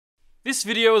This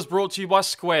video is brought to you by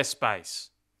Squarespace.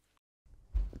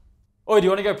 Oi, do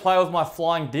you want to go play with my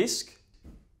flying disc?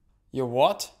 Your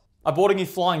what? I bought a new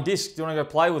flying disc. Do you want to go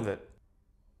play with it?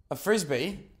 A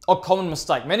frisbee? Oh, common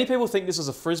mistake. Many people think this is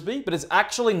a frisbee, but it's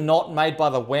actually not made by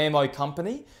the Whammo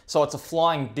company, so it's a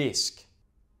flying disc.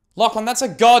 Lachlan, that's a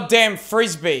goddamn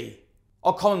frisbee.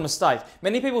 Oh, common mistake.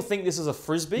 Many people think this is a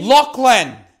frisbee.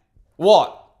 Lachlan!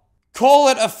 What? Call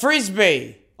it a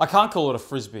frisbee. I can't call it a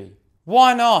frisbee.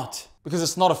 Why not? Because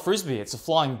it's not a frisbee, it's a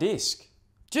flying disc.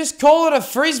 Just call it a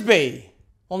frisbee.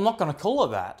 Well, I'm not going to call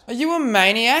it that. Are you a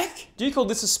maniac? Do you call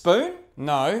this a spoon?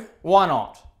 No, Why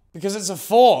not? because it's a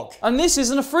fork. And this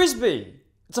isn't a frisbee.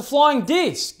 It's a flying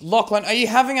disc. Lachlan, are you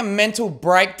having a mental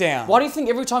breakdown? Why do you think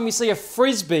every time you see a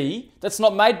frisbee that's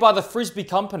not made by the frisbee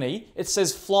company, it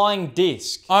says flying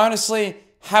disc? I honestly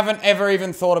haven't ever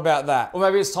even thought about that. Or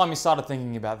maybe it's time you started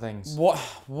thinking about things.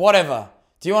 Whatever.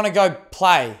 Do you want to go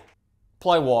play?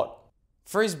 Play what?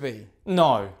 Frisbee.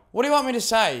 No. What do you want me to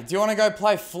say? Do you want to go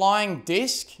play flying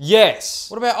disc?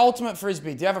 Yes. What about ultimate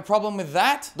frisbee? Do you have a problem with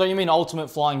that? Don't you mean ultimate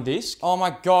flying disc? Oh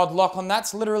my god, Lachlan,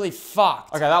 that's literally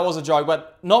fucked. Okay, that was a joke,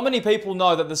 but not many people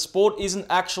know that the sport isn't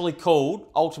actually called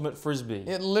ultimate frisbee.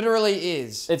 It literally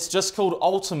is. It's just called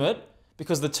ultimate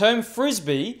because the term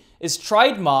frisbee is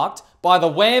trademarked by the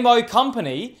Whammo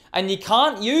company and you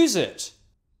can't use it.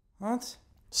 What?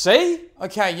 See?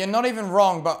 Okay, you're not even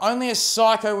wrong, but only a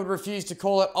psycho would refuse to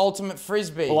call it ultimate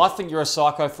frisbee. Well, I think you're a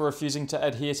psycho for refusing to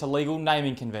adhere to legal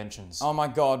naming conventions. Oh my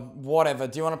god, whatever.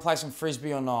 Do you want to play some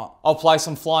frisbee or not? I'll play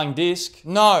some flying disc.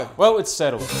 No. Well, it's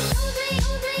settled.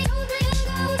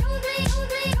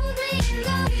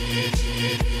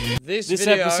 This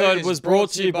episode was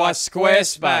brought to you by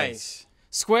Squarespace.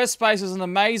 Squarespace is an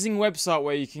amazing website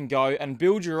where you can go and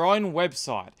build your own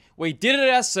website. We did it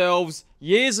ourselves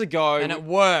years ago. And it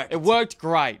worked. It worked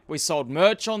great. We sold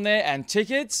merch on there and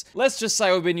tickets. Let's just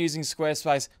say we've been using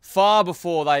Squarespace far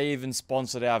before they even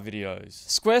sponsored our videos.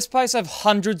 Squarespace have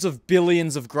hundreds of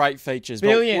billions of great features.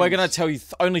 Billions. But we're going to tell you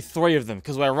only 3 of them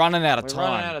because we're running out of time. We're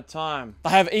running out of time. They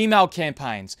have email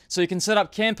campaigns, so you can set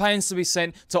up campaigns to be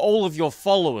sent to all of your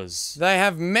followers. They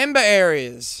have member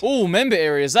areas. Oh, member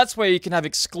areas. That's where you can have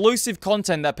exclusive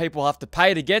content that people have to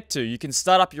pay to get to. You can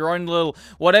start up your own little,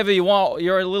 whatever you want,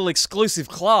 your little exclusive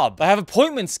club. They have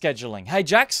appointment scheduling. Hey,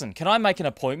 Jackson, can I make an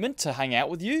appointment to hang out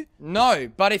with you?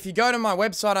 No, but if you go to my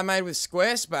website I made with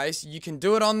Squarespace, you can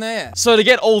do it on there. So to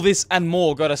get all this and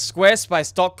more, go to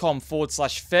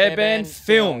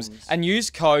squarespace.com/FairBandFilms and use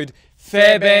code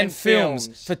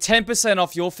FairBandFilms for 10%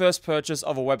 off your first purchase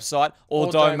of a website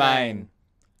or domain.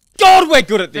 God, we're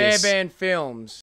good at this! Fairband Films.